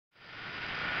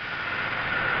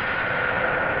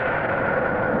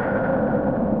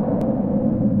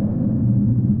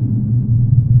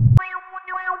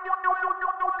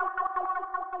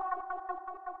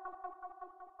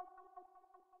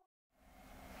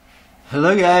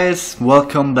Hello guys,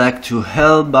 welcome back to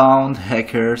Hellbound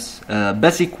Hackers,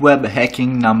 basic web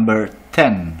hacking number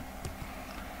 10.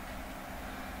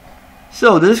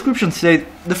 So the description said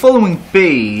the following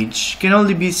page can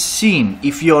only be seen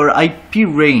if your IP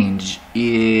range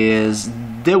is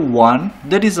the one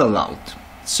that is allowed.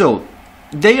 So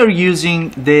they are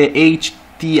using the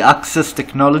HT access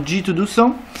technology to do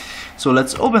so. So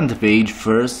let's open the page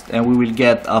first and we will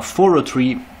get a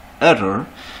 403 error.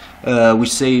 Which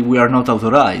say we are not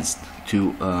authorized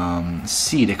to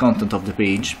see the content of the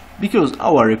page because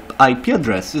our IP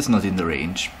address is not in the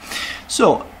range.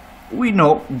 So we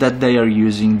know that they are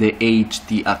using the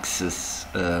HT access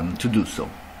to do so.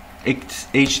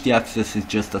 HT access is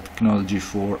just a technology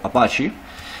for Apache.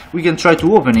 We can try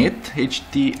to open it,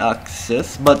 HT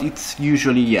access, but it's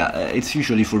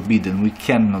usually forbidden. We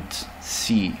cannot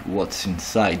see what's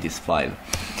inside this file.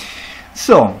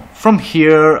 So from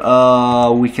here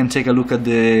we can take a look at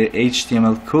the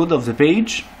HTML code of the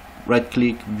page, right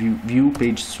click, view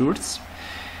page source,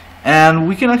 and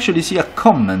we can actually see a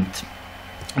comment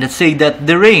that say that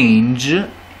the range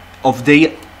of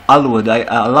the allowed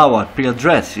IP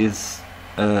address is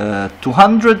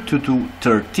 200 to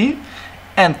 230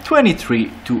 and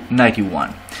 23 to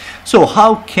 91. So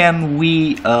how can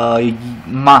we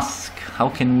mask, how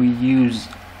can we use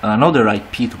another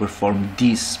IP to perform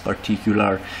this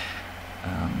particular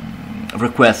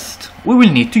request? We will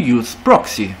need to use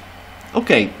proxy.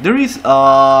 Okay, there is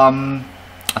a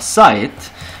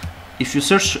site. If you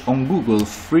search on Google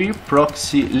free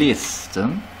proxy list,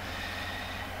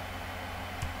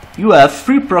 you have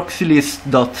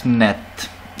freeproxylist.net,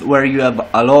 where you have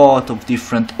a lot of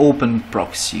different open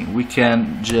proxy. We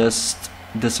can just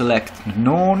deselect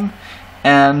none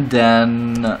and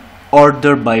then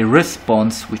order by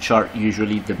response, which are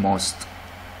usually the most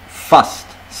fast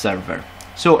server.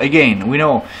 So again, we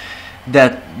know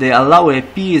that the allow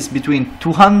IP is between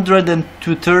 200 and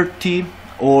 230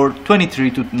 or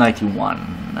 23 to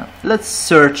 91. Let's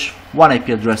search one IP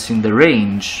address in the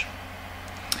range.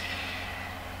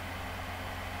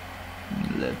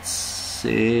 Let's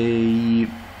say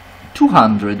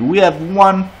 200. We have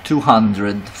one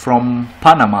 200 from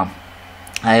Panama.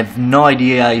 I have no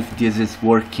idea if this is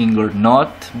working or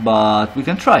not, but we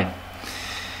can try.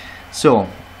 So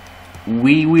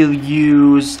we will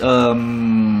use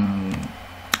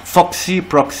Foxy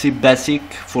Proxy Basic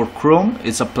for Chrome.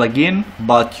 It's a plugin,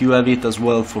 but you have it as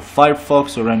well for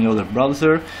Firefox or any other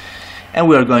browser, and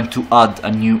we are going to add a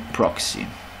new proxy.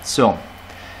 So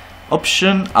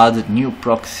option, add new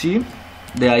proxy.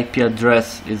 The IP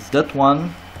address is that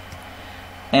one,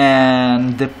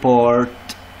 and the port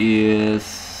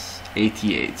is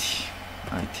 8080,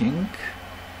 I think,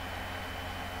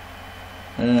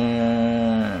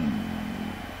 and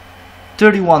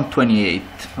 3128.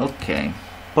 Okay,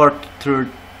 port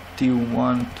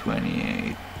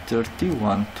 3128,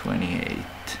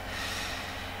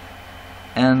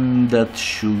 and that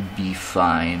should be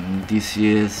fine. This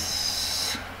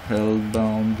is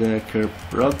Hellbound Hacker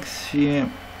proxy,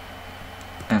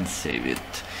 and save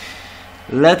it.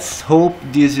 Let's hope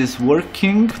this is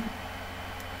working.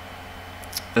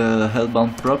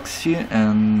 Hellbound proxy,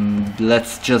 and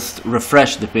let's just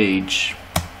refresh the page.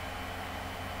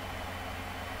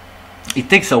 It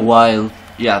takes a while.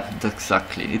 Yeah,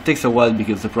 exactly. It takes a while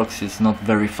because the proxy is not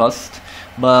very fast,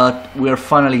 but we are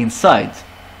finally inside.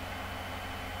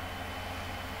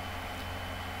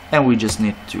 And we just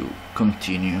need to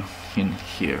continue in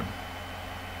here.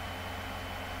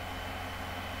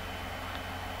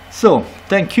 So,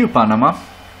 thank you, Panama.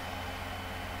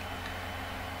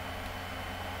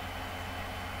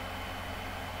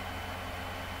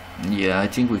 Yeah, I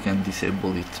think we can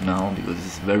disable it now because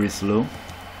it's very slow.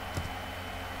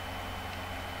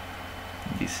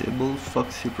 Disable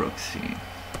Foxy Proxy.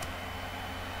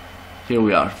 Here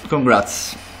we are.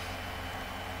 Congrats.